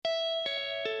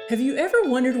Have you ever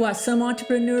wondered why some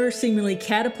entrepreneurs seemingly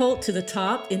catapult to the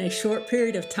top in a short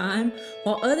period of time,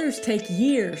 while others take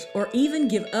years or even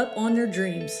give up on their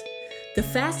dreams? The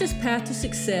fastest path to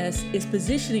success is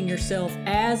positioning yourself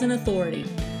as an authority.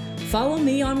 Follow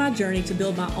me on my journey to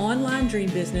build my online dream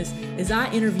business as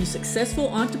I interview successful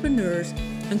entrepreneurs,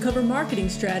 uncover marketing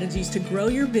strategies to grow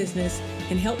your business,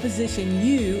 and help position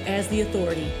you as the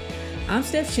authority. I'm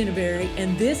Steph Chinneberry,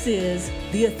 and this is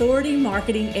the Authority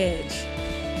Marketing Edge.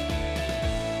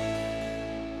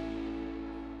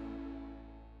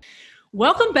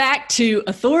 Welcome back to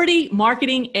Authority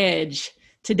Marketing Edge.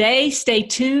 Today, stay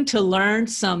tuned to learn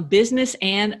some business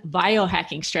and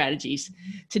biohacking strategies.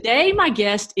 Today, my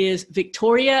guest is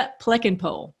Victoria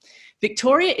Plekenpol.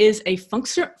 Victoria is a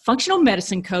functional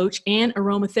medicine coach and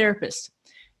aromatherapist.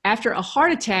 After a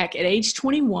heart attack at age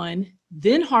 21,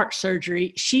 then heart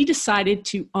surgery, she decided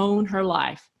to own her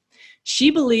life.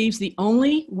 She believes the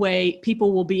only way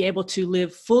people will be able to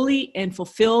live fully and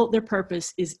fulfill their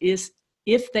purpose is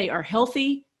if they are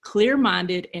healthy,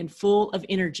 clear-minded, and full of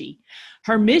energy.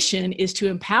 Her mission is to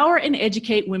empower and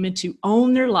educate women to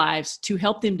own their lives, to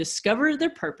help them discover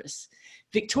their purpose.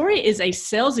 Victoria is a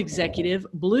sales executive,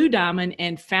 Blue Diamond,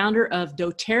 and founder of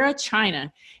doTERRA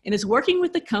China, and is working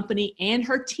with the company and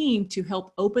her team to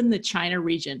help open the China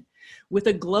region. With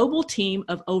a global team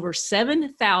of over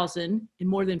 7,000 in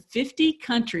more than 50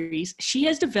 countries, she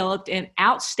has developed an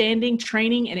outstanding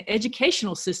training and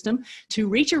educational system to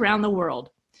reach around the world.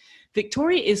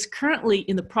 Victoria is currently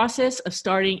in the process of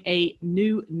starting a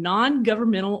new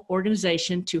non-governmental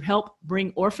organization to help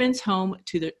bring orphans home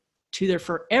to their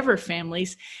forever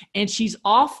families. And she's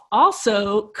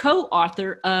also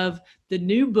co-author of the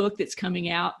new book that's coming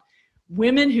out,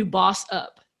 Women Who Boss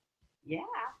Up. Yeah.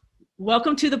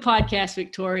 Welcome to the podcast,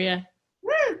 Victoria.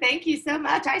 Woo, thank you so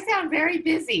much. I sound very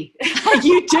busy.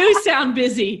 You do sound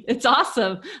busy. It's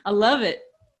awesome. I love it.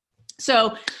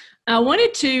 So I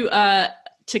wanted to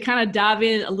kind of dive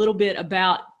in a little bit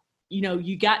about, you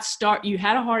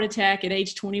had a heart attack at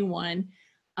age 21,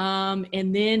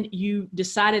 and then you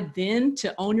decided then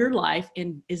to own your life.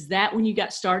 And is that when you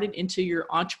got started into your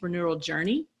entrepreneurial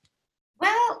journey?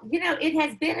 Well, it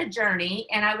has been a journey,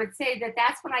 and I would say that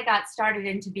that's when I got started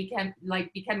into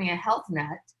becoming a health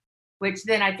nut, which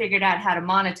then I figured out how to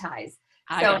monetize.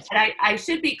 I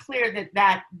should be clear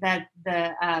that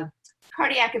the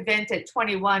cardiac event at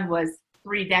 21 was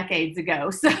 3 decades ago.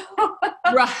 So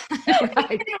right.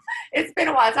 It's been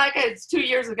a while. It's 2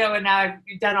 years ago, and now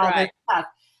I've done all this stuff.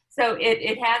 So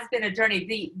it has been a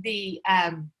journey. The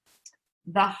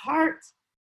heart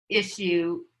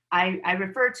issue, I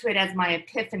refer to it as my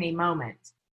epiphany moment,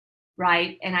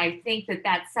 right? And I think that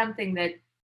that's something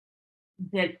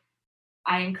that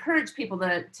I encourage people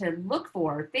to look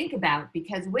for, think about,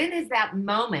 because when is that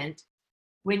moment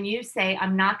when you say,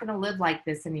 I'm not going to live like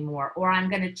this anymore, or I'm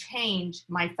going to change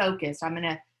my focus, I'm going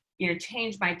to,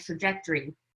 change my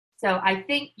trajectory. So I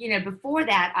think, before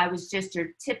that, I was just your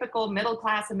typical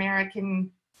middle-class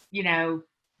American, doing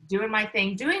my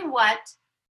thing, doing what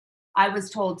I was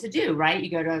told to do, right? You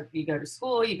go to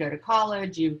school, you go to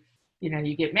college, you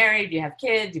get married, you have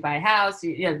kids, you buy a house,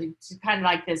 it's kind of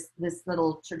like this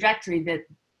little trajectory that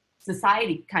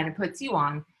society kind of puts you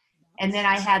on. And then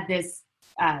I had this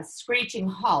screeching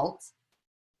halt.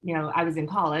 I was in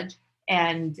college,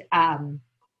 and I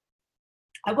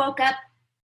woke up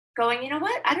going, you know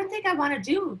what? I don't think I want to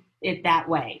do it that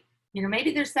way.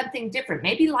 Maybe there's something different.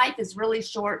 Maybe life is really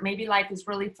short. Maybe life is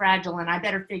really fragile, and I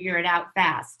better figure it out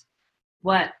fast,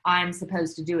 what I'm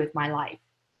supposed to do with my life.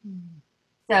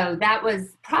 So that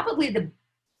was probably the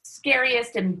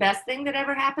scariest and best thing that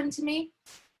ever happened to me.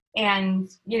 And,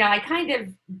 I kind of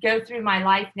go through my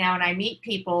life now, and I meet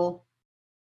people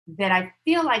that I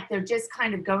feel like they're just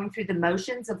kind of going through the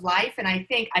motions of life. And I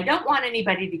think I don't want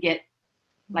anybody to get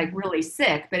really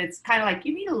sick, but it's kind of like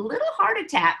you need a little heart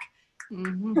attack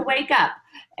to wake up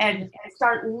and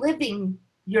start living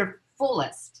your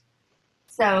fullest.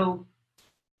 So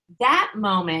that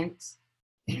moment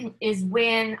is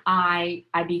when I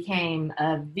became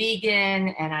a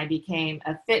vegan, and I became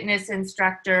a fitness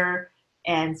instructor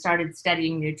and started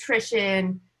studying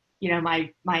nutrition.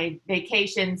 My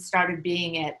vacations started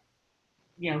being at,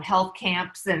 health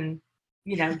camps, and,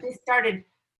 just started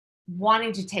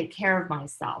wanting to take care of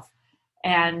myself,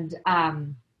 and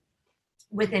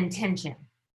with intention.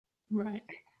 Right.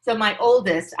 So my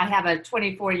oldest, I have a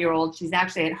 24-year-old. She's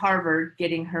actually at Harvard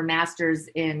getting her master's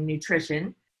in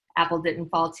nutrition. Apple didn't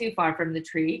fall too far from the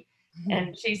tree. Mm-hmm.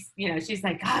 And she's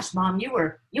like, gosh, Mom, you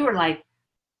were like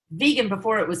vegan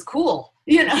before it was cool.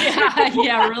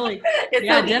 Yeah, really.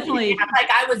 Definitely. Like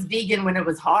I was vegan when it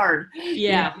was hard.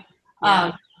 Yeah.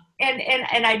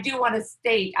 and I do want to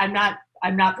state, I'm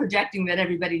not projecting that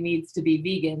everybody needs to be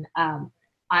vegan.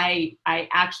 I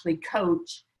actually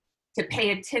coach to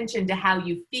pay attention to how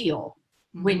you feel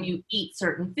when you eat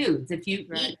certain foods. If you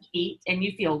eat meat and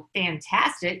you feel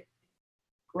fantastic,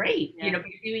 great. Yeah. You know,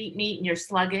 if you eat meat and you're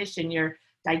sluggish and your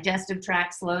digestive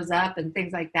tract slows up and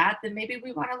things like that, then maybe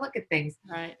we want to look at things.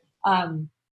 Right.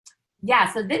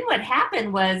 Yeah. So then what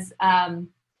happened was,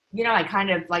 you know, I kind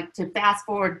of, like, to fast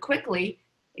forward quickly,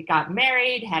 I got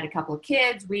married, had a couple of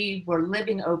kids. We were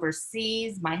living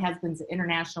overseas. My husband's an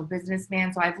international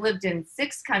businessman. So I've lived in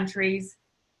 6 countries,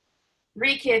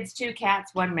 3 kids, 2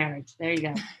 cats, 1 marriage. There you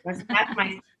go. That's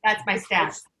my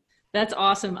stats. That's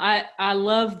awesome. I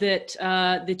love that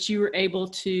that you were able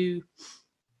to,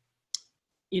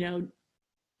 you know,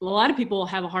 a lot of people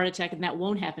have a heart attack and that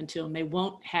won't happen to them. They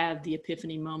won't have the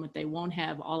epiphany moment. They won't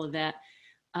have all of that.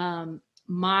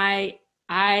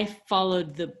 I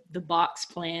followed the box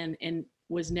plan and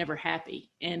was never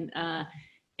happy. And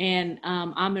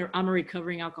I'm a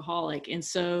recovering alcoholic. And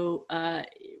so,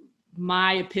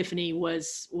 my epiphany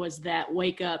was that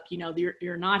wake up, you know,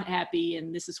 you're not happy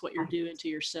and this is what you're doing to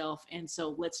yourself. And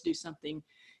so let's do something,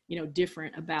 you know,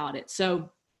 different about it. So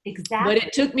exactly. But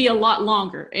it took me a lot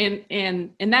longer,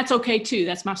 and that's okay too.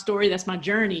 That's my story. That's my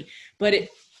journey. But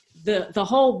the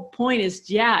whole point is,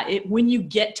 when you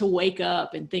get to wake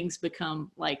up and things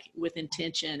become like with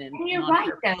intention and you're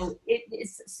right though.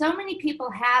 It's so many people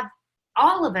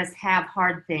all of us have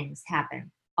hard things happen,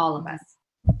 all of us.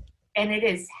 And it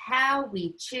is how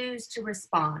we choose to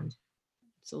respond.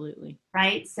 Absolutely.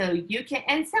 Right? So you can,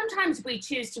 and sometimes we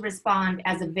choose to respond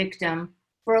as a victim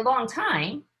for a long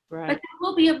time, right. But there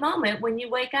will be a moment when you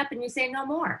wake up and you say, no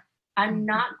more. I'm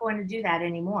not going to do that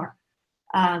anymore.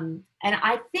 And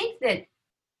I think that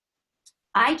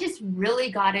I just really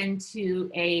got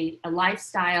into a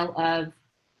lifestyle of,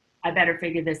 I better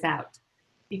figure this out.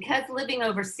 Because living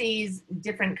overseas,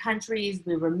 different countries,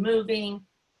 we were moving,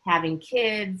 having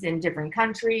kids in different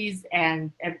countries,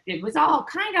 and it was all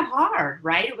kind of hard,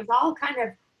 right? It was all kind of,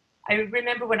 I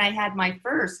remember when I had my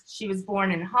first, she was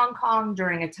born in Hong Kong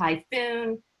during a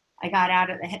typhoon. I got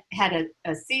had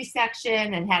a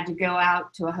C-section and had to go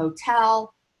out to a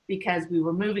hotel because we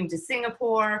were moving to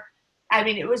Singapore. I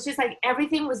mean, it was just like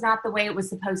everything was not the way it was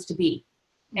supposed to be,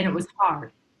 and it was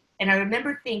hard. And I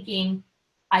remember thinking,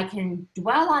 I can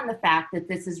dwell on the fact that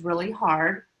this is really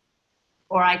hard,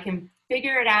 or I can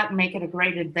figure it out and make it a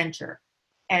great adventure.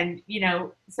 And, you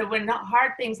know, so when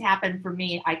hard things happen for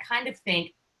me, I kind of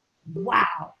think,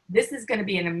 wow, this is going to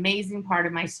be an amazing part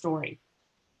of my story.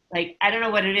 Like, I don't know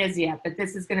what it is yet, but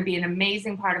this is going to be an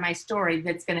amazing part of my story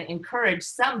that's going to encourage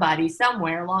somebody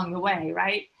somewhere along the way.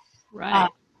 Right. Right.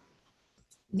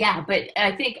 Yeah. But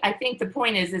I think the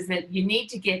point is that you need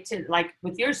to get to, like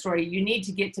with your story, you need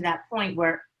to get to that point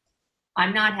where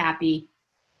I'm not happy.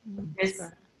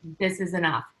 This is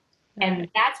enough. And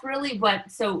that's really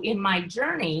so in my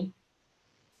journey,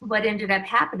 what ended up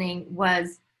happening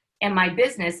was, and my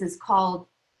business is called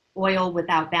Oil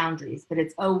Without Boundaries, but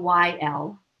it's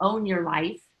OYL, Own Your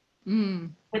Life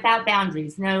Without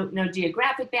Boundaries. No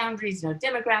geographic boundaries, no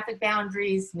demographic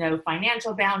boundaries, no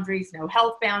financial boundaries, no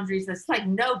health boundaries. It's like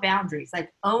no boundaries,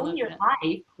 like own your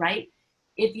life, right?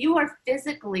 If you are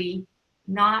physically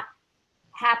not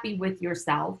happy with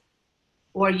yourself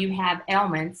or you have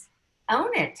ailments,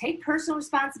 own it. Take personal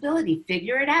responsibility.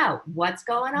 Figure it out. What's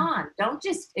going on? Don't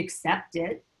just accept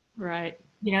it. Right.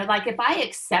 You know, like if I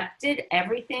accepted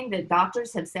everything that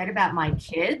doctors have said about my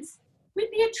kids,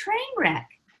 we'd be a train wreck.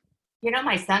 You know,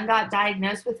 my son got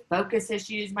diagnosed with focus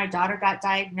issues. My daughter got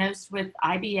diagnosed with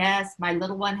IBS. My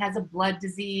little one has a blood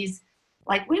disease.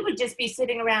 Like, we would just be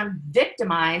sitting around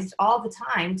victimized all the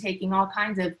time, taking all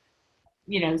kinds of,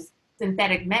 you know,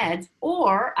 synthetic meds.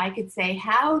 Or I could say,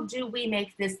 how do we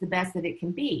make this the best that it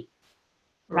can be?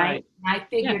 Right. And I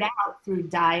figured out through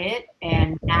diet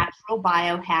and natural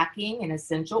biohacking and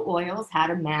essential oils how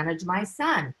to manage my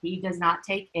son. He does not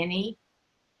take any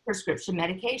prescription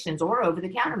medications or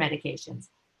over-the-counter medications.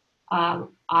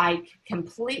 I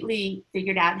completely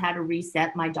figured out how to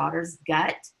reset my daughter's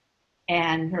gut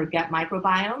and her gut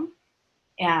microbiome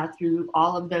through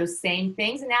all of those same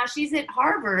things. And now she's at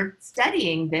Harvard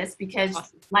studying this because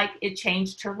like it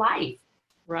changed her life.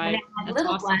 Right. My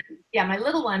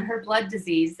little one, her blood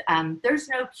disease, there's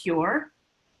no cure,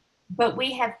 but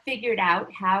we have figured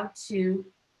out how to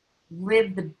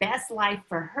live the best life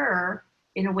for her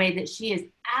in a way that she is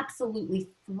absolutely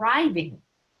thriving.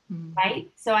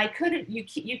 Right. So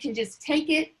you can just take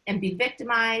it and be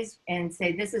victimized and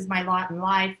say, this is my lot in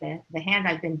life, the hand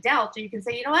I've been dealt. Or you can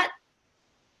say, you know what?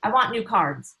 I want new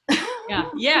cards.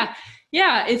 Yeah.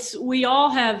 We all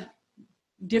have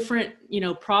different,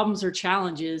 problems or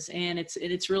challenges. And it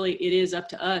is up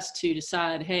to us to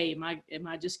decide, hey, am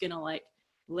I just going to like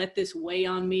let this weigh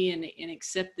on me and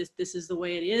accept this is the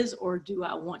way it is? Or do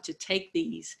I want to take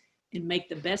these and make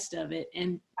the best of it?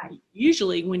 And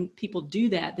usually when people do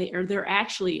that, they're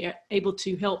actually able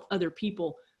to help other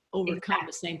people overcome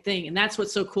the same thing. And that's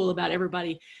what's so cool about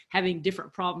everybody having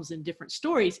different problems and different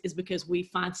stories, is because we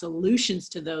find solutions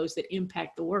to those that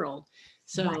impact the world.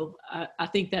 So I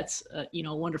think that's a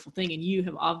wonderful thing, and you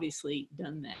have obviously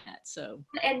done that. So,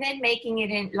 and then making it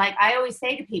in, like I always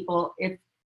say to people,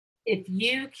 if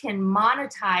you can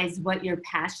monetize what you're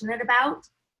passionate about,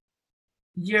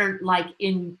 you're like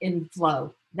in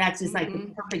flow. That's just like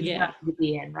the perfect zone to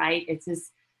be in, right? It's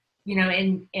just,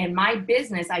 in my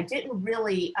business, I didn't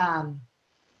really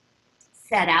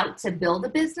set out to build a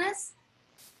business.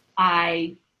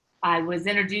 I was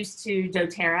introduced to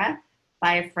doTERRA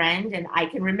by a friend, and I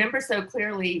can remember so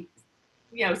clearly,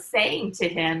 saying to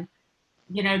him,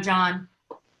 John,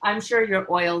 I'm sure your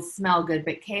oils smell good,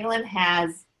 but Kaylin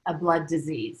has a blood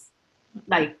disease.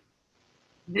 Like,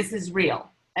 this is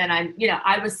real. And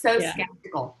I was so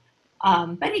skeptical.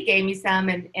 But he gave me some,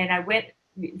 and I went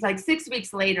like 6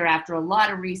 weeks later, after a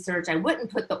lot of research. I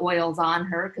wouldn't put the oils on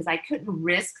her because I couldn't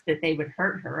risk that they would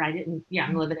hurt her. I didn't,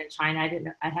 I'm living in China.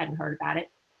 I hadn't heard about it.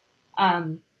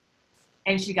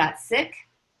 And she got sick,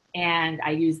 and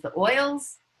I used the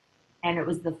oils, and it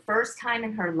was the first time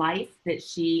in her life that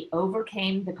she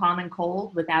overcame the common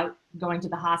cold without going to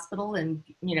the hospital and,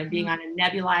 being on a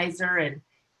nebulizer and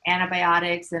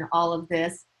antibiotics and all of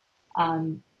this.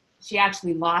 She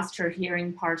actually lost her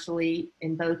hearing partially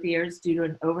in both ears due to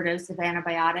an overdose of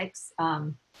antibiotics.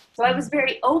 So I was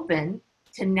very open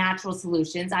to natural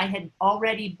solutions. I had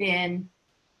already been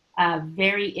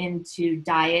very into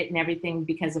diet and everything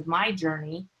because of my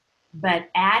journey, but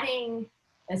adding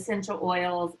essential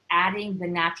oils, adding the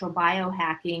natural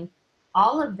biohacking,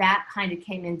 all of that kind of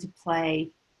came into play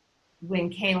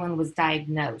when Kaylin was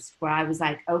diagnosed, where I was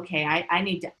like, okay, I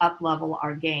need to up level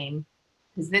our game,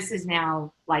 because this is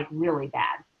now like really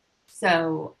bad.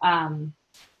 So, and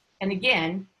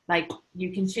again, like,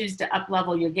 you can choose to up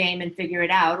level your game and figure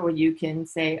it out, or you can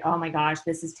say, oh my gosh,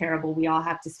 this is terrible. We all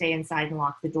have to stay inside and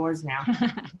lock the doors now.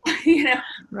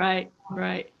 Right.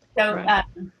 So,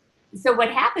 so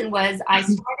what happened was I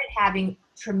started having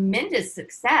tremendous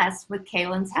success with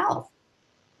Kaylin's health,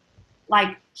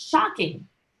 like shocking.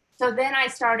 So then I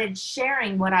started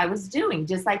sharing what I was doing,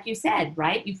 just like you said,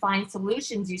 right? You find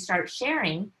solutions, you start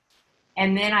sharing.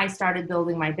 And then I started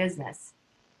building my business.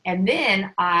 And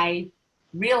then I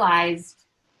realized,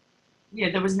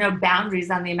 there was no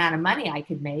boundaries on the amount of money I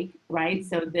could make, right?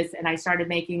 So and I started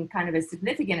making kind of a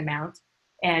significant amount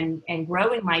and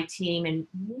growing my team and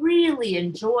really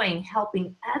enjoying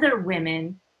helping other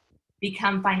women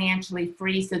become financially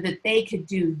free so that they could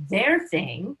do their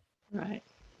thing.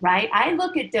 Right? I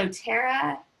look at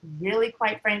doTERRA, really,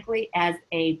 quite frankly, as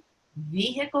a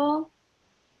vehicle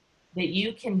that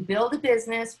you can build a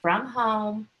business from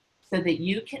home so that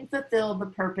you can fulfill the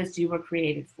purpose you were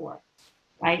created for,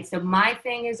 right? So my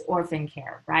thing is orphan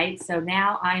care, right? So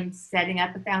now I'm setting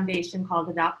up a foundation called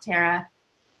AdopTERRA,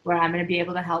 where I'm going to be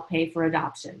able to help pay for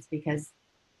adoptions, because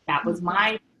that was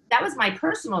my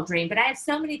personal dream. But I have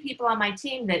so many people on my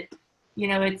team that,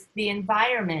 it's the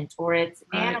environment, or it's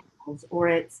animals, or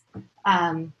it's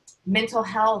mental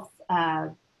health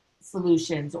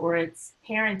solutions, or it's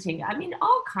parenting. I mean,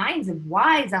 all kinds of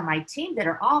whys on my team that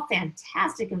are all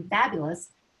fantastic and fabulous.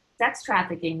 Sex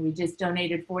trafficking, we just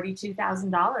donated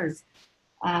 $42,000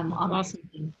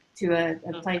 awesome. To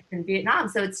a place in Vietnam.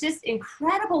 So it's just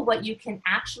incredible what you can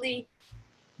actually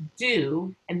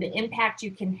do and the impact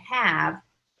you can have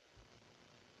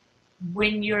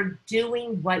when you're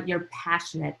doing what you're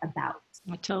passionate about.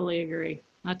 I totally agree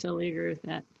with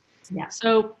that. Yeah.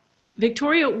 So,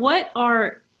 Victoria, what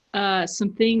are some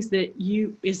things that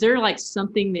is there like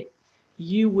something that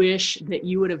you wish that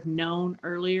you would have known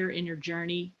earlier in your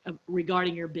journey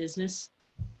regarding your business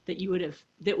that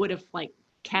would have like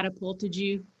catapulted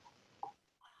you?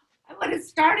 I would have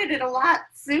started it a lot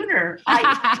sooner.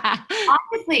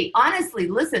 Honestly,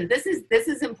 listen, this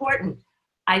is important.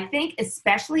 I think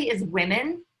especially as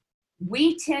women,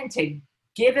 we tend to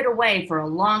give it away for a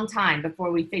long time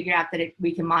before we figure out that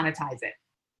we can monetize it.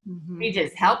 Mm-hmm. We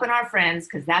just helping our friends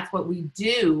because that's what we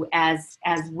do as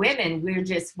women.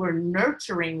 We're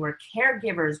nurturing, we're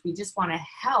caregivers. We just want to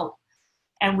help.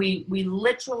 And we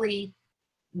literally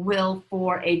will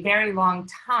for a very long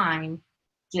time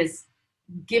just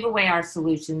give away our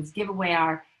solutions,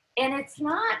 and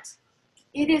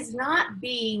it is not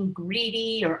being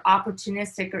greedy or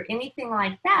opportunistic or anything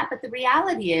like that. But the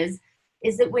reality is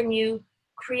that when you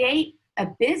create a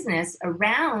business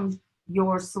around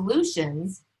your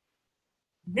solutions,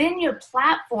 then your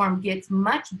platform gets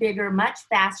much bigger, much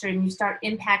faster, and you start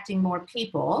impacting more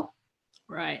people.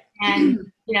 Right.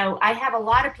 And, I have a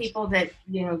lot of people that,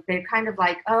 they're kind of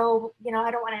like, oh,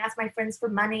 I don't want to ask my friends for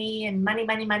money, and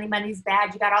money's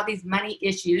bad. You got all these money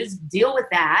issues. Deal with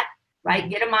that, right?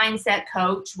 Get a mindset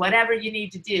coach, whatever you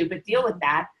need to do, but deal with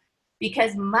that,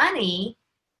 because money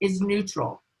is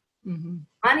neutral. Mm-hmm.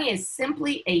 Money is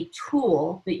simply a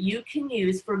tool that you can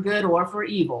use for good or for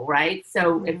evil, right?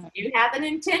 So if you have an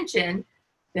intention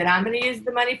that I'm going to use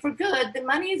the money for good, then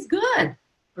money is good,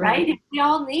 right? We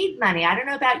all need money. I don't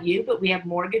know about you, but we have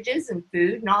mortgages and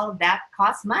food and all of that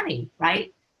costs money,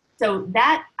 right? So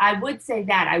that, I would say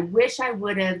that I wish I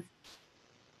would have,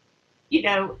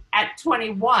 at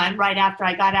 21, right after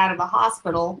I got out of the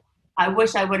hospital, I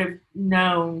wish I would have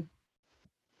known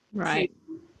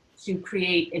to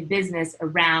create a business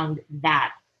around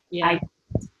that. Yeah.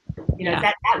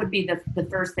 That would be the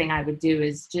first thing I would do,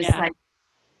 is just and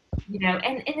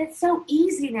it's so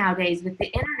easy nowadays with the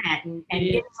internet and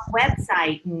getting a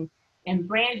website and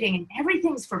branding, and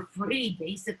everything's for free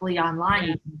basically online.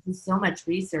 You can do so much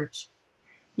research.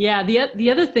 Yeah.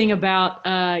 The other thing about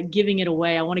giving it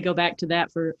away, I want to go back to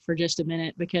that for just a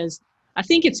minute, because I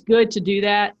think it's good to do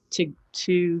that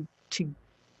to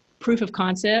proof of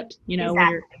concept,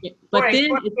 exactly. But for a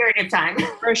short period of time.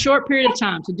 For a short period of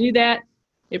time to do that,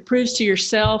 it proves to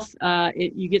yourself,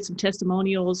 you get some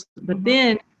testimonials, but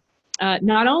then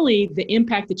not only the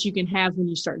impact that you can have when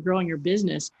you start growing your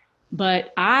business,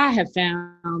 but I have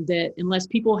found that unless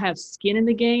people have skin in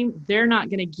the game, they're not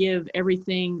going to give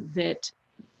everything that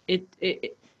it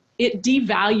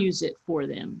devalues it for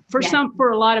them. For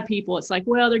a lot of people, it's like,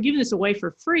 well, they're giving this away for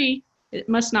free. It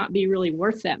must not be really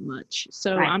worth that much.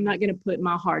 So I'm not going to put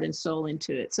my heart and soul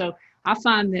into it. So I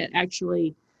find that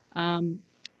actually,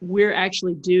 we're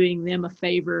actually doing them a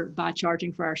favor by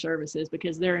charging for our services,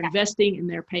 because they're investing and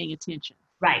they're paying attention.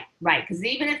 Right. Because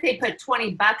even if they put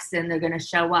 $20 in, they're going to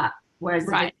show up. Whereas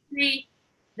if it's free,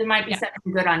 there might be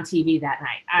something good on TV that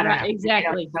night. I don't know.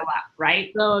 Exactly. Show up,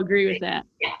 right? So agree with that.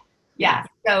 Yeah.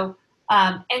 So,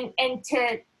 and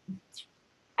to,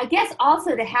 I guess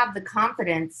also to have the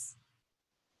confidence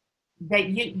that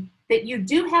you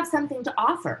do have something to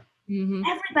offer. Mm-hmm.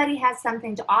 Everybody has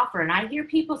something to offer. And I hear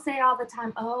people say all the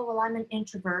time, oh, well, I'm an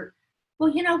introvert.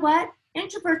 Well, you know what?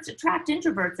 Introverts attract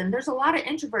introverts. And there's a lot of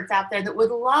introverts out there that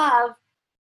would love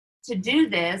to do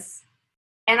this.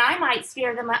 And I might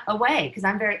scare them away because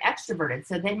I'm very extroverted.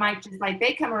 So they might just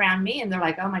they come around me and they're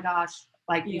like, oh my gosh,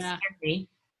 you scared me.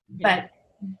 Yeah. But,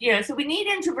 so we need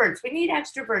introverts, we need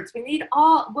extroverts, we need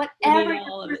whatever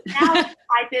your personality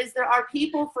type is, there are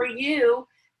people for you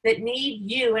that need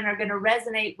you and are going to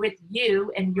resonate with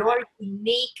you and your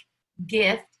unique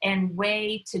gift and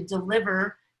way to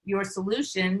deliver your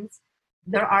solutions.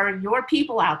 There are your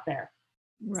people out there.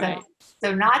 Right.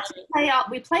 So not to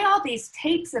we play all these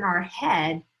tapes in our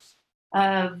head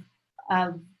of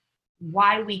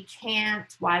why we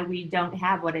can't, why we don't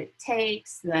have what it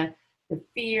takes, the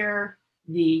fear,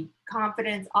 the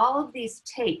confidence, all of these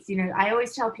tapes. I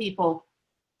always tell people,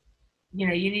 you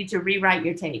need to rewrite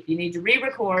your tape. You need to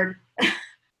re-record,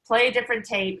 play a different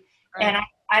tape. Right. And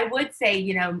I would say,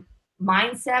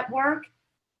 mindset work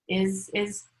is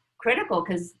critical,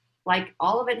 because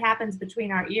all of it happens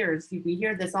between our ears. We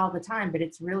hear this all the time, but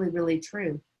it's really, really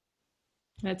true.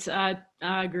 I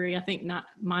agree. I think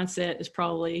mindset is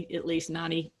probably at least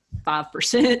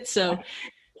 95%.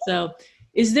 So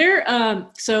is there,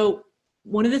 so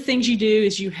one of the things you do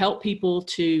is you help people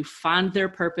to find their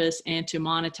purpose and to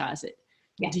monetize it.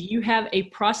 Yes. Do you have a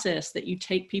process that you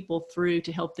take people through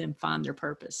to help them find their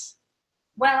purpose?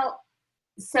 Well,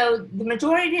 so the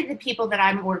majority of the people that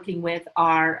I'm working with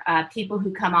are people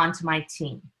who come onto my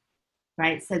team,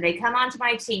 right? So they come onto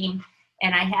my team,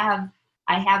 and I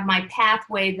have my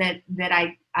pathway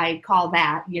that I call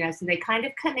that, so they kind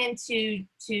of come into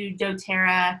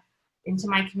doTERRA, into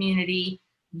my community,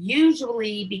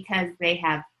 usually because they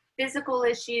have physical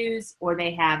issues or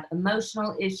they have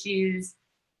emotional issues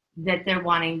that they're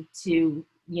wanting to,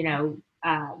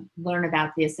 learn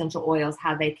about the essential oils,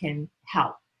 how they can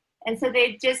help. And so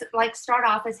they just start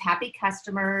off as happy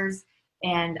customers,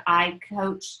 and I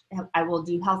will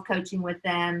do health coaching with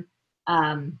them.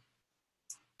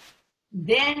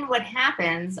 Then what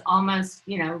happens almost,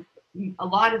 a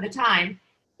lot of the time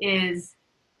is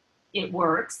it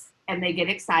works and they get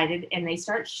excited and they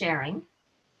start sharing,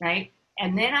 right?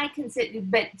 And then I can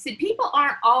but people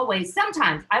aren't always,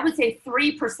 sometimes I would say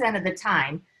 3% of the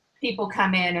time people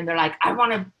come in and they're like, I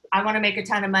want to make a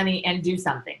ton of money and do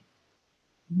something.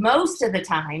 Most of the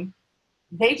time,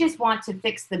 they just want to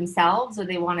fix themselves, or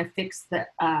they want to fix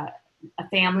a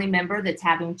family member that's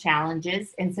having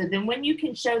challenges. And so then when you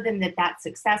can show them that that's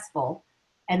successful,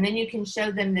 and then you can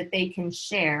show them that they can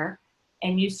share,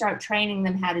 and you start training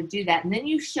them how to do that, and then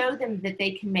you show them that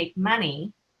they can make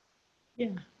money. Yeah.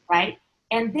 Right.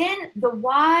 And then the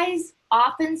whys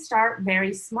often start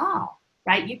very small,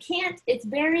 right? You can't, it's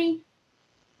very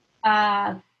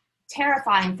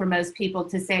terrifying for most people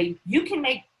to say, you can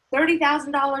make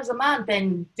 $30,000 a month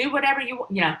and do whatever you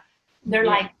want. You know, they're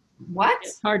like, what?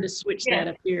 It's hard to switch that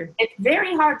up here. It's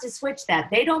very hard to switch that.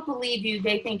 They don't believe you.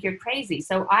 They think you're crazy.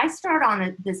 So I start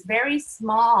on this very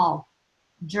small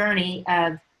journey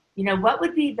of, you know, what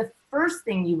would be the first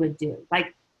thing you would do?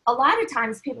 Like, a lot of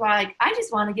times people are like, I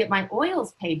just want to get my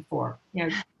oils paid for, you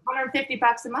know,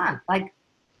 $150 a month. Like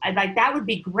that would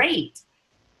be great.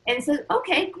 And so,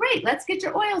 okay, great. Let's get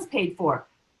your oils paid for.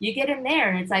 You get in there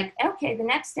and it's like, okay, the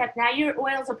next step, now your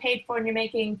oils are paid for and you're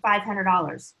making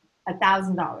 $500,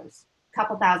 $1,000,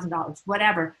 couple $1,000,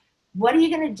 whatever. What are you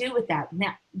going to do with that?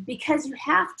 Now, because you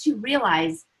have to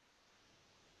realize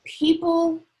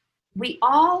people, we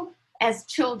all as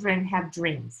children have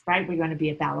dreams, right? We're going to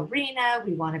be a ballerina.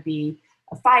 We want to be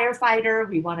a firefighter.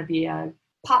 We want to be a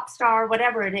pop star,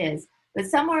 whatever it is. But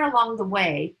somewhere along the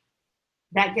way,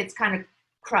 that gets kind of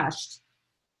crushed,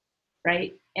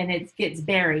 right? And it gets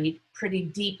buried pretty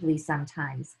deeply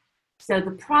sometimes. So the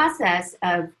process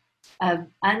of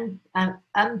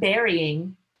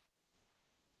unburying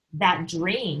that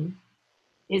dream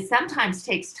is sometimes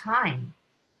takes time.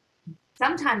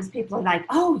 Sometimes people are like,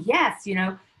 oh yes, you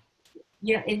know,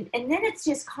 and then it's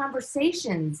just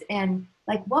conversations and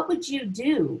like, what would you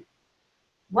do?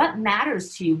 What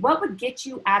matters to you? What would get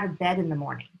you out of bed in the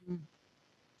morning?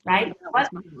 Right?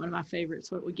 That's one of my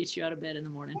favorites. What would get you out of bed in the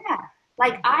morning? Yeah.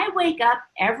 Like I wake up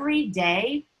every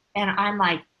day and I'm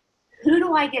like, who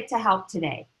do I get to help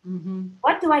today? Mm-hmm.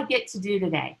 What do I get to do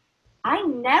today? I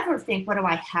never think, what do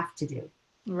I have to do?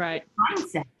 Right.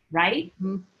 Mindset, right?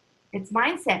 Mm-hmm. It's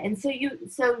mindset. And so you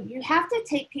have to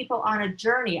take people on a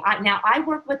journey. I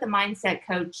work with a mindset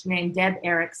coach named Deb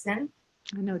Erickson.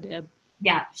 I know Deb.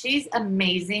 Yeah, she's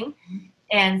amazing.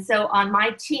 And so on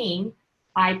my team,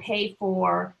 I pay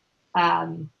for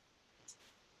one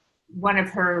of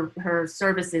her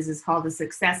services is called the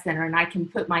Success Center, and I can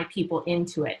put my people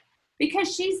into it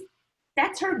because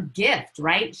that's her gift,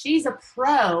 right? She's a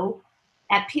pro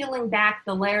at peeling back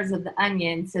the layers of the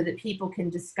onion so that people can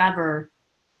discover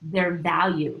their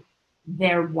value,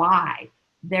 their why,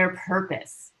 their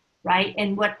purpose, right?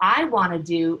 And what I want to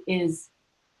do is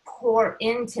pour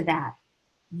into that.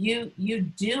 You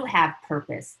do have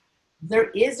purpose. There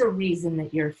is a reason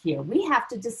that you're here. We have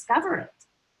to discover it.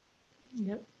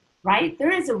 Yep. Right?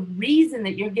 There is a reason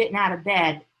that you're getting out of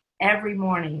bed every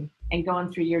morning and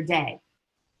going through your day.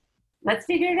 Let's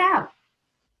figure it out.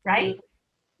 Right?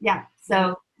 Yeah.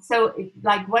 So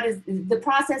like, what is the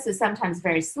process is sometimes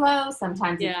very slow,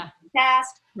 sometimes it's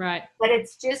fast, right? But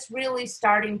it's just really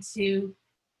starting to,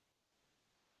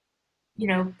 you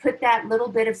know, put that little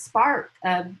bit of spark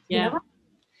of, you know,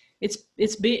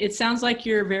 it sounds like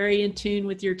you're very in tune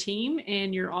with your team,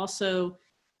 and you're also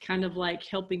kind of like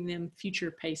helping them future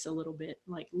pace a little bit,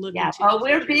 like looking.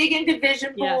 We're big into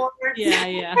vision boards.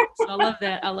 Yeah. So I love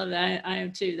that. I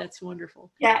am too. That's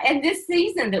wonderful. Yeah. And this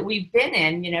season that we've been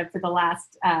in, you know, for the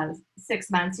last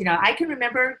 6 months, you know, I can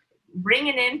remember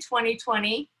bringing in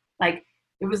 2020, like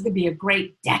it was going to be a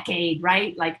great decade,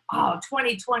 right? Like,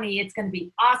 2020, it's going to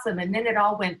be awesome. And then it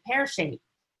all went pear-shaped,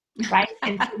 right?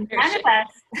 And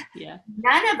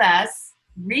none of us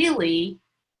really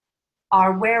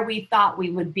are where we thought we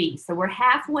would be. So we're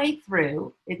halfway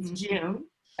through. It's June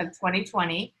of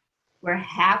 2020. We're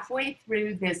halfway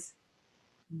through this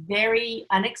very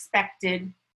unexpected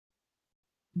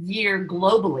year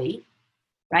globally,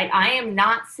 right? I am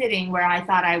not sitting where I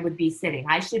thought I would be sitting.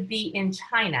 I should be in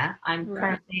China. I'm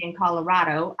currently in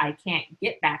Colorado. I can't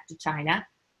get back to China.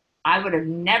 I would have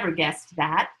never guessed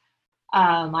that.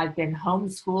 I've been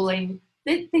homeschooling.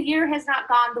 The year has not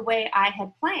gone the way I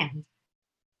had planned.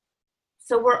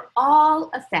 So we're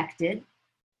all affected.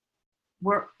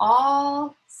 We're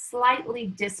all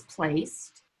slightly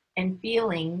displaced and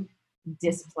feeling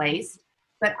displaced.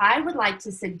 But I would like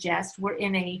to suggest we're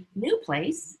in a new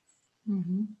place,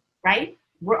 right?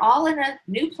 We're all in a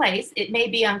new place. It may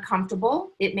be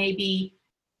uncomfortable. It may be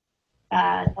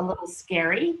a little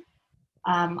scary.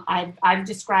 I've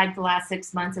described the last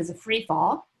 6 months as a free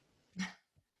fall, a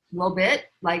little bit.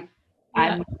 Like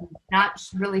I'm not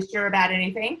really sure about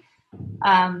anything.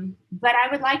 But I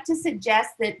would like to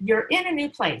suggest that you're in a new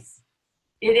place.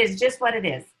 It is just what it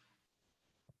is.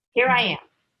 Here I am.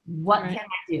 What can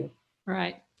I do?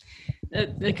 Right.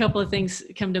 A couple of things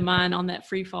come to mind on that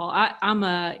free fall. I'm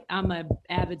a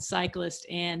avid cyclist,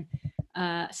 and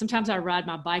sometimes I ride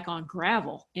my bike on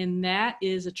gravel, and that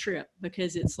is a trip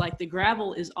because it's like the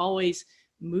gravel is always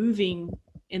moving,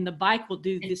 and the bike will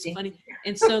do this funny.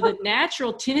 And so the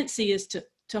natural tendency is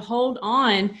to hold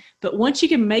on, but once you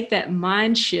can make that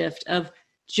mind shift of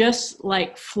just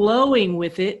like flowing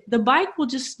with it, the bike will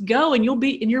just go, and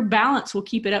your balance will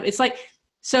keep it up. It's like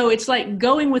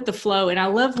going with the flow. And I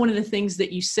love one of the things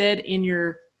that you said in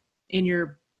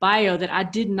your bio that I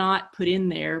did not put in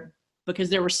there because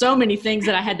there were so many things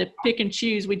that I had to pick and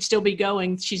choose. We'd still be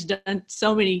going. She's done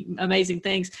so many amazing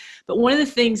things. But one of the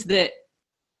things that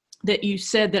you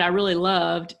said that I really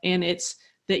loved, and it's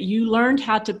that you learned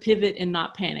how to pivot and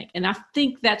not panic. And I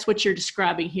think that's what you're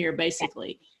describing here,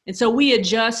 basically. And so we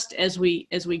adjust as we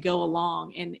go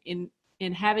along, and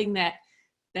in having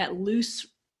that loose,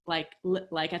 like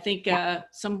I think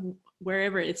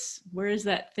where is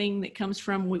that thing that comes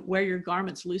from? Wear your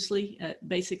garments loosely,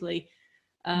 basically.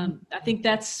 I think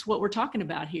that's what we're talking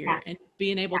about here, and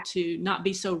being able to not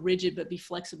be so rigid, but be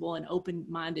flexible and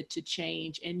open-minded to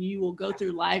change, and you will go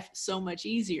through life so much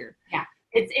easier. Yeah,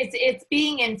 it's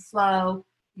being in flow.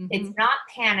 Mm-hmm. It's not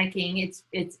panicking.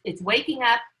 It's waking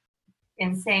up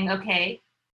and saying, okay,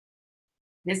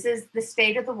 this is the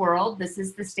state of the world. This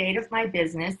is the state of my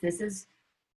business. This is,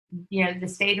 the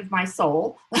state of my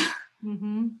soul.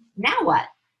 Mm-hmm. Now what?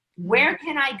 Where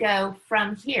can I go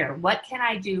from here? What can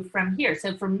I do from here?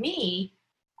 So for me,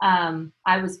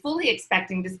 I was fully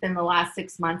expecting to spend the last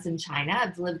 6 months in China.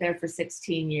 I've lived there for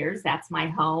 16 years. That's my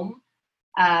home.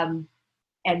 And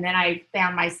then I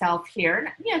found myself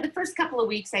here. And, the first couple of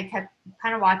weeks, I kept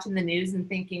kind of watching the news and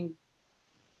thinking,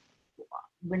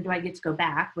 when do I get to go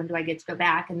back? When do I get to go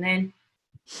back? And then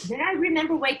I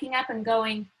remember waking up and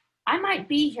going, I might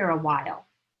be here a while,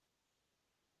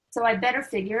 so I better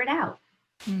figure it out.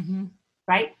 Mm-hmm.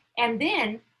 Right? And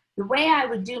then the way I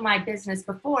would do my business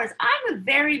before is I'm a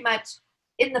very much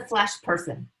in the flesh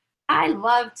person. I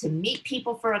love to meet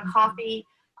people for a coffee.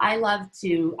 I love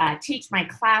to teach my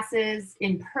classes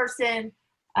in person.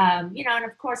 And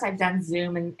of course I've done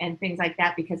Zoom and things like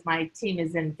that because my team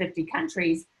is in 50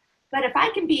 countries. But if I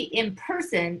can be in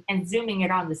person and Zooming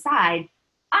it on the side,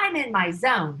 I'm in my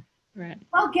zone. Right.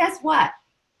 Well, guess what?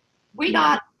 We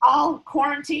got all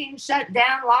quarantined, shut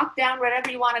down, locked down,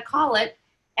 whatever you want to call it.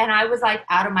 And I was like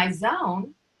out of my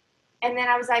zone. And then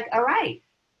I was like, all right,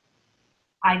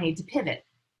 I need to pivot.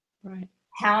 Right.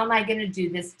 How am I going to do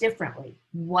this differently?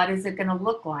 What is it going to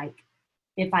look like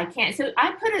if I can't? So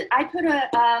I put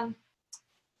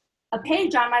a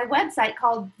page on my website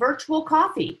called Virtual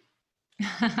Coffee.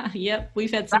 Yep,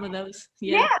 we've had some of those.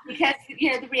 Yeah, because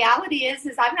the reality is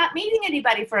I'm not meeting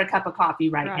anybody for a cup of coffee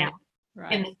right now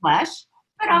in the flesh,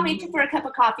 but I'll meet you for a cup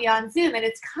of coffee on Zoom, and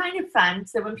it's kind of fun.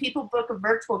 So when people book a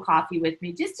virtual coffee with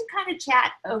me, just to kind of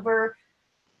chat over,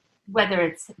 whether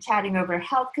it's chatting over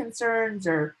health concerns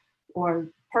or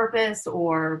purpose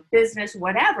or business,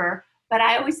 whatever. But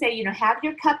I always say, have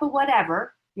your cup of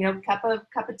whatever, cup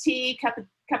of tea, cup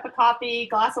of coffee,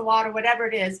 glass of water, whatever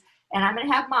it is. And I'm going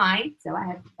to have mine. So I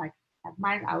have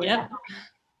mine. I always have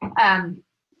mine.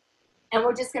 And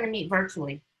we're just going to meet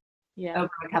virtually over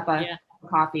a cup of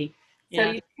coffee.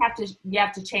 So you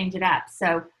have to change it up.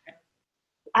 So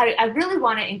I really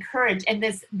want to encourage, and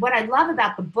what I love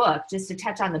about the book, just to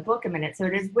touch on the book a minute. So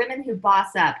it is Women Who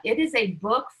Boss Up. It is a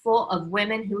book full of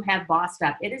women who have bossed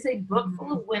up. It is a book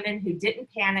full of women who didn't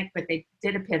panic, but they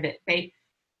did a pivot.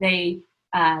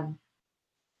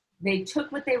 They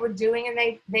took what they were doing and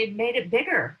they made it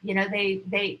bigger.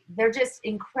 They're just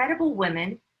incredible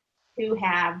women who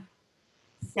have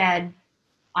said,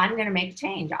 I'm going to make a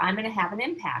change. I'm going to have an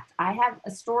impact. I have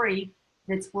a story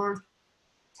that's worth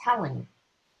telling,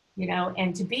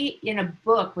 and to be in a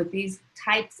book with these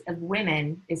types of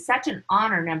women is such an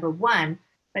honor, number one.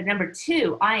 But number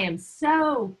two, I am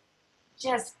so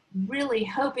just really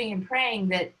hoping and praying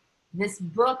that this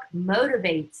book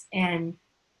motivates and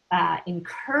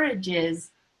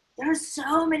encourages. There are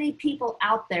so many people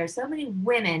out there, so many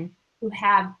women who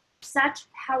have such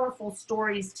powerful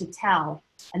stories to tell,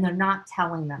 and they're not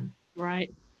telling them.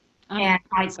 Right. I'm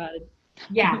excited.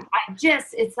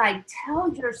 It's like,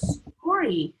 tell your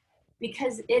story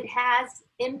because it has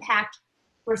impact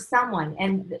for someone.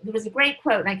 And there was a great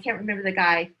quote, and I can't remember the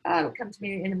guy. It'll come to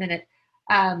me in a minute.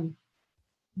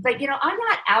 But I'm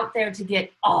not out there to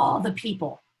get all the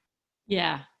people.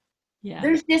 Yeah.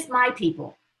 There's just my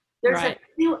people. There's a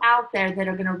few out there that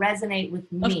are going to resonate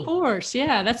with me. Of course.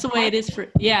 Yeah. That's the way it is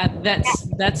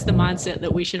that's the mindset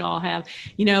that we should all have.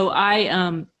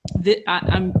 I'm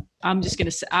I'm just going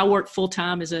to say, I work full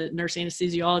time as a nurse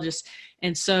anesthesiologist.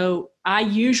 And so I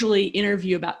usually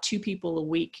interview about 2 people a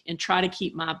week and try to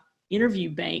keep my interview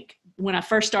bank. When I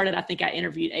first started, I think I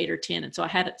interviewed 8 or 10. And so I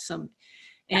had some,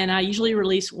 and I usually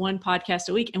release 1 podcast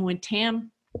a week. And when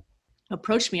Tam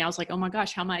approached me, I was like, oh my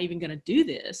gosh, how am I even going to do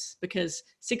this? Because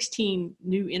 16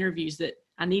 new interviews that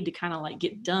I need to kind of like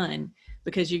get done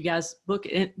because you guys book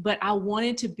it. But I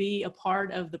wanted to be a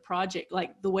part of the project.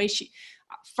 Like the way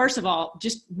first of all,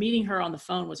 just meeting her on the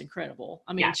phone was incredible.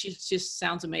 I mean, she just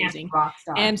sounds amazing.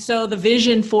 And so the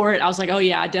vision for it, I was like, oh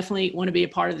yeah, I definitely want to be a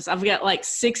part of this. I've got like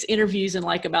 6 interviews in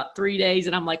like about 3 days.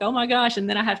 And I'm like, oh my gosh. And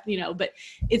then I have, but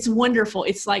it's wonderful.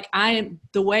 It's like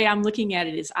the way I'm looking at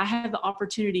it is I have the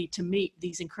opportunity to meet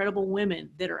these incredible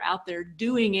women that are out there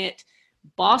doing it,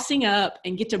 bossing up,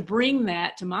 and get to bring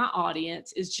that to my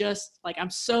audience is just like, I'm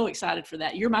so excited for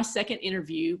that. You're my second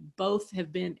interview. Both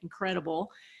have been incredible.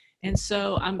 And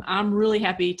so I'm really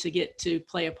happy to get to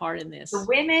play a part in this. The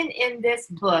women in this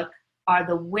book are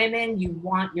the women you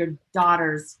want your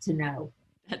daughters to know.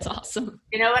 That's awesome.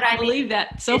 You know what I mean? believe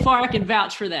that. So far I can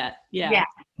vouch for that. Yeah.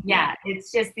 Yeah.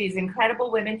 It's just these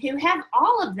incredible women who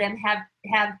all of them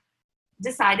have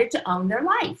decided to own their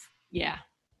life. Yeah.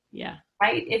 Yeah.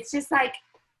 Right? It's just like,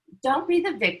 don't be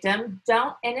the victim.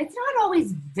 And it's not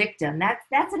always victim.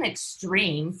 That's an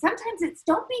extreme. Sometimes it's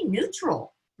don't be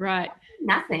neutral. Right.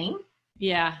 Nothing.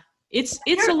 Yeah. It's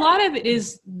a lot of it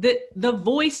is that the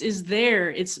voice is there.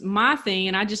 It's my thing.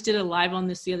 And I just did a live on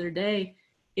this the other day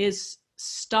is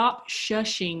stop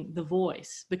shushing the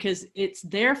voice because it's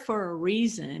there for a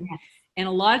reason. Yes. And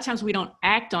a lot of times we don't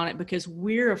act on it because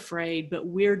we're afraid, but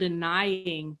we're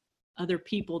denying other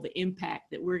people the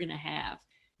impact that we're going to have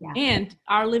and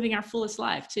are living our fullest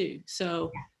life too.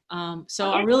 So, it's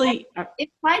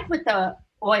like with the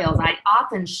oils, I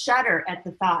often shudder at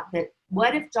the thought that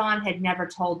what if John had never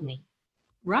told me?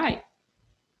 Right.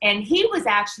 And he was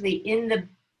actually in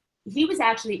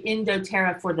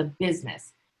doTERRA for the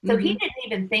business. So he didn't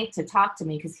even think to talk to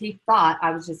me because he thought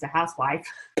I was just a housewife.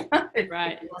 Right.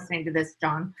 If you're listening to this,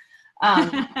 John.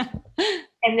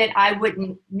 And that I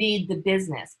wouldn't need the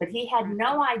business. But he had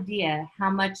no idea how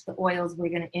much the oils were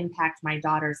going to impact my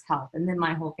daughter's health and then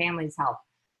my whole family's health.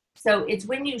 So it's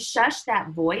when you shush that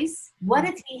voice. What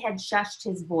if he had shushed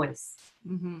his voice?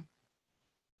 Mm-hmm.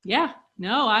 Yeah.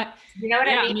 No, you know what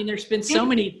I mean? I mean, there's been so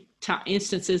many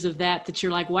instances of that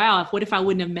you're like, wow, what if I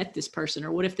wouldn't have met this person?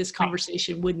 Or what if this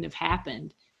conversation wouldn't have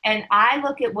happened? And I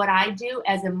look at what I do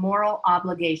as a moral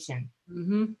obligation.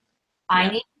 Mm-hmm. I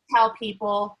need to tell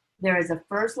people there is a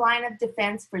first line of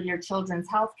defense for your children's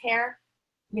health care.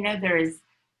 You know, there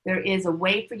is a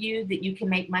way for you that you can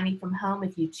make money from home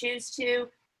if you choose to.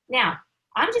 Now,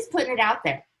 I'm just putting it out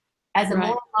there as a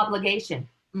moral obligation.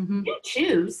 Mm-hmm. You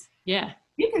choose. Yeah.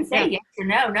 You can say yes or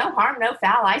no, no harm, no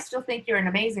foul. I still think you're an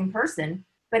amazing person.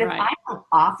 But if I don't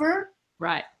offer,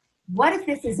 what if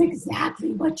this is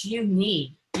exactly what you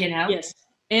need, you know? Yes.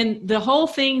 And the whole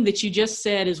thing that you just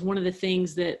said is one of the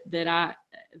things that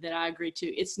I agree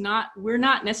to. We're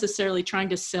not necessarily trying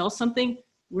to sell something.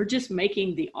 We're just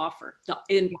making the offer.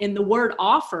 And the word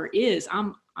offer is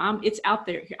it's out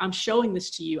there. I'm showing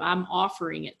this to you. I'm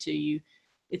offering it to you.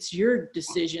 It's your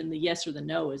decision. The yes or the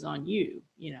no is on you,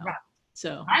 you know? Right.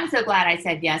 So I'm so glad I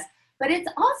said yes, but it's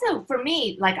also for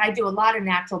me, like I do a lot of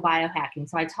natural biohacking.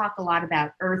 So I talk a lot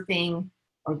about earthing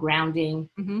or grounding,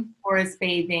 forest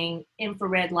bathing,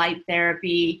 infrared light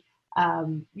therapy.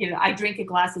 I drink a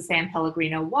glass of San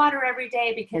Pellegrino water every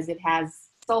day because it has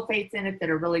sulfates in it that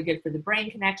are really good for the brain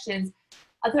connections.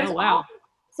 Oh, wow.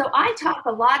 So I talk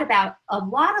a lot about a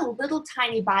lot of little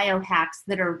tiny biohacks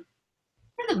that are,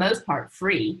 for the most part,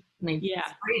 free. I mean,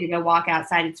 it's free to go walk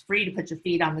outside. It's free to put your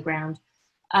feet on the ground.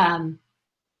 And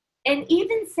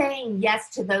even saying yes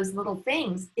to those little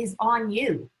things is on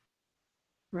you.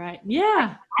 Right.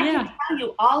 Yeah. I can tell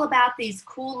you all about these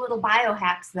cool little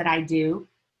biohacks that I do,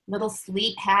 little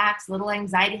sleep hacks, little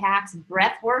anxiety hacks,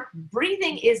 breath work.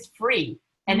 Breathing is free.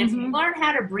 And if you learn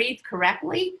how to breathe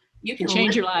correctly, you can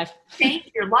change your life.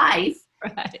 Change your life.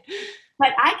 Right.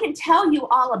 But I can tell you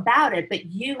all about it, but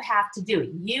you have to do it.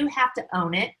 You have to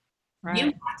own it. Right. You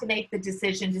have to make the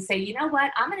decision to say, you know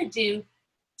what, I'm going to do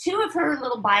 2 of her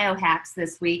little biohacks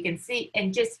this week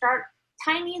and just start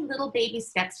tiny little baby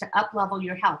steps to up level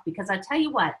your health. Because I tell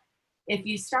you what, if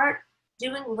you start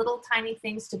doing little tiny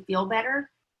things to feel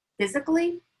better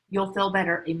physically, you'll feel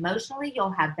better emotionally, you'll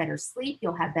have better sleep,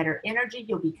 you'll have better energy,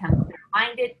 you'll become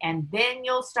clear-minded, and then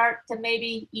you'll start to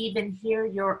maybe even hear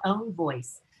your own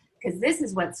voice. Because this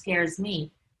is what scares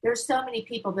me. There's so many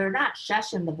people, they're not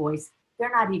shushing the voice. They're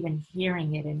not even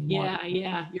hearing it anymore.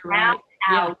 Yeah, you're right.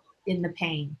 Out in the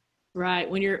pain. Right.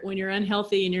 When you're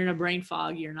unhealthy and you're in a brain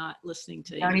fog, you're not listening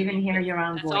to Don't even hear your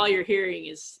own voice. That's all you're hearing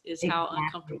is Exactly. how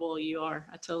uncomfortable you are.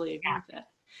 I totally agree with that.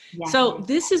 Yeah. So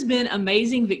this has been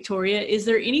amazing, Victoria. Is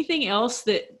there anything else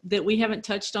that we haven't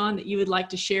touched on that you would like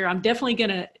to share? I'm definitely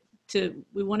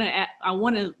I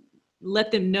want to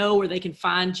let them know where they can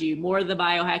find you, more of the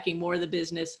biohacking, more of the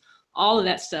business, all of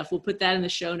that stuff. We'll put that in the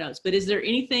show notes. But is there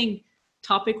anything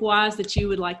topic wise that you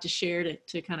would like to share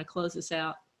to kind of close this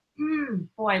out?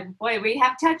 Boy, we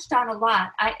have touched on a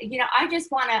lot. I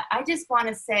just want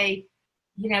to say,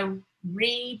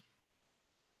 read,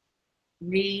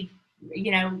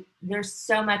 there's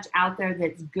so much out there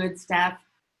that's good stuff.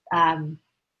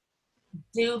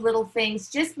 Do little things,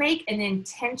 just make an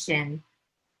intention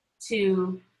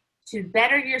to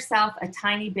better yourself a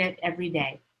tiny bit every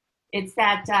day. It's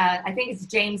that, I think it's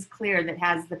James Clear that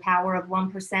has the power of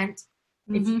 1%.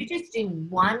 If you just do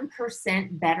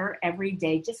 1% better every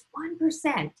day, just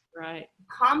 1%, right,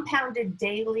 compounded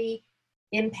daily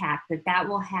impact that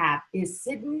will have is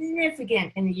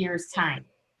significant in a year's time.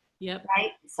 Yep.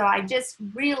 Right. So I just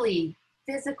really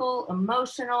physical,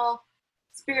 emotional,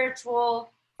 spiritual,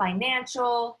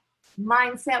 financial,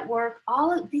 mindset work,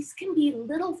 all of these can be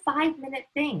little 5-minute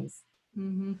things.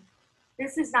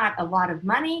 This is not a lot of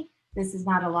money. This is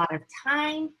not a lot of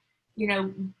time.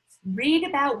 Read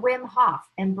about Wim Hof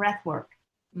and breath work.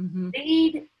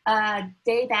 Read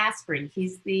Dave Asprey.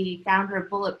 He's the founder of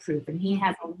Bulletproof, and he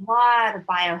has a lot of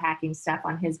biohacking stuff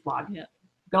on his blog. Yep.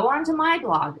 Go on to my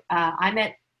blog. I'm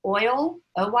at OYL,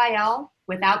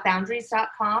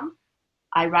 withoutboundaries.com.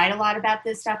 I write a lot about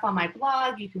this stuff on my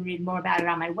blog. You can read more about it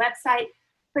on my website.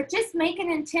 But just make an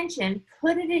intention,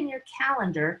 put it in your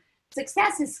calendar.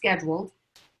 Success is scheduled,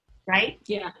 right?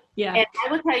 Yeah. And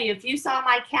I will tell you, if you saw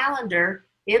my calendar,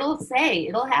 it'll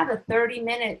have a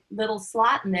 30-minute little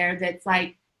slot in there that's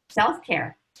like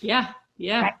self-care. Yeah.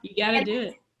 Right? You got to do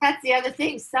it. That's the other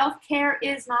thing. Self-care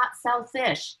is not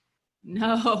selfish.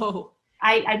 No.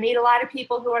 I meet a lot of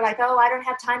people who are like, oh, I don't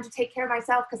have time to take care of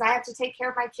myself because I have to take care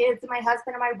of my kids and my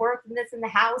husband and my work and this and the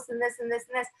house and this and this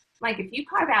and this. Like, if you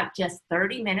carve out just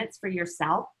 30 minutes for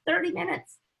yourself, 30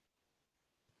 minutes,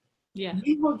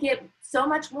 you will get so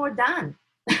much more done.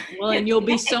 Well, and you'll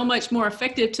be so much more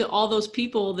effective to all those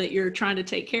people that you're trying to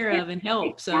take care of and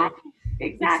help.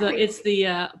 Exactly. So it's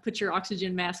the put your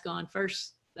oxygen mask on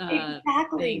first.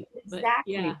 Exactly.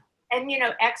 Yeah. And,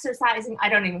 exercising, I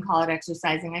don't even call it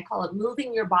exercising. I call it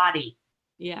moving your body.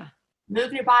 Yeah.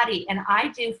 Move your body. And I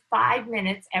do 5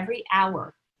 minutes every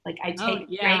hour. Like I take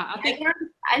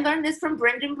I learned this from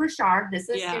Brendan Burchard. This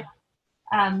is,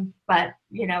 but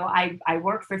I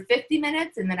work for 50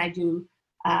 minutes and then I do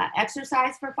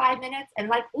exercise for 5 minutes. And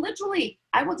like literally,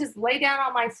 I will just lay down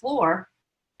on my floor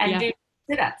and do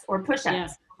sit-ups or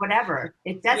push-ups, whatever.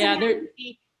 It doesn't have to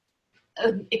be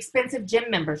an expensive gym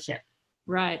membership.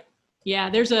 Right.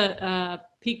 Yeah. There's a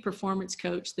peak performance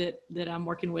coach that I'm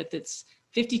working with. It's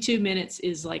 52 minutes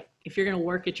is like, if you're going to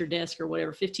work at your desk or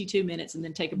whatever, 52 minutes and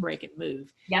then take a break and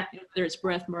move. Yep. Whether it's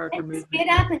breath work or movement. Get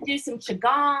up and do some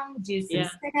Qigong, do some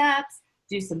sit-ups,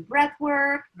 do some breath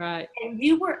work. Right. And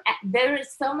there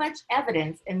is so much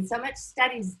evidence and so much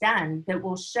studies done that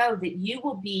will show that you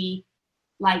will be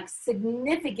like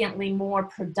significantly more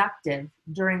productive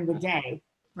during the day.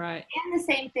 Right. And the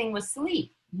same thing with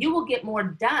sleep. You will get more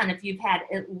done if you've had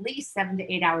at least 7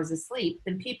 to 8 hours of sleep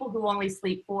than people who only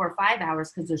sleep 4 or 5 hours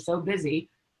because they're so busy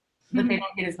that they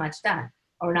don't get as much done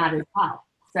or not as well.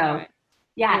 So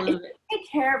take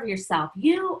care of yourself.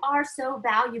 You are so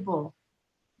valuable.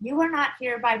 You are not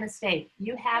here by mistake.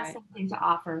 You have something to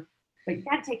offer, but you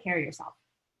got to take care of yourself.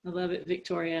 I love it,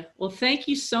 Victoria. Well, thank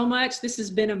you so much. This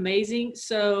has been amazing.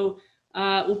 So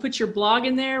we'll put your blog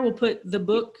in there. We'll put the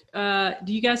book.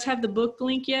 Do you guys have the book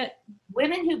link yet?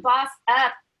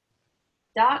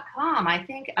 WomenWhoBossUp.com. I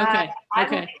think. I will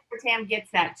make sure Tam gets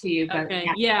that to you. But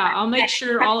I'll make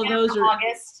sure all of those are.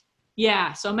 August.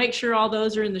 Yeah, so I'll make sure all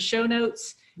those are in the show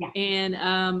notes. Yeah.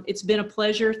 And it's been a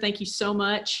pleasure. Thank you so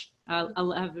much. I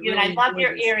love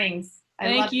your earrings.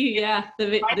 Thank you. Yeah.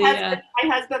 My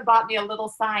husband bought me a little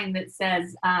sign that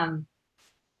says, "I'm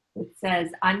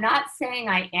not saying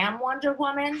I am Wonder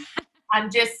Woman. I'm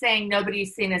just saying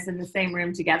nobody's seen us in the same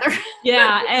room together."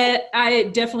 Yeah, I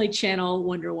definitely channel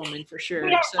Wonder Woman for sure.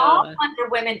 We are all Wonder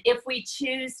Women if we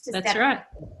choose to step in.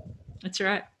 That's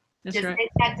right. Just make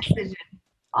that decision.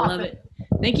 Awesome. I love it.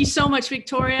 Thank you so much,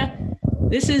 Victoria.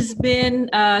 This has been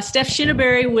Steph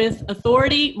Shinneberry with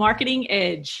Authority Marketing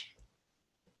Edge.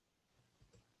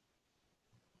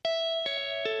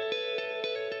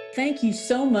 Thank you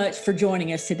so much for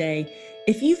joining us today.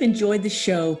 If you've enjoyed the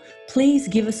show, please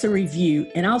give us a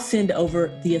review and I'll send over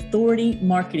the Authority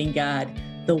Marketing Guide,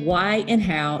 the why and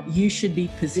how you should be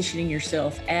positioning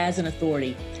yourself as an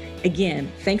authority.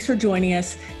 Again, thanks for joining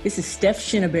us. This is Steph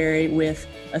Shinneberry with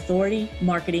Authority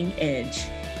Marketing Edge.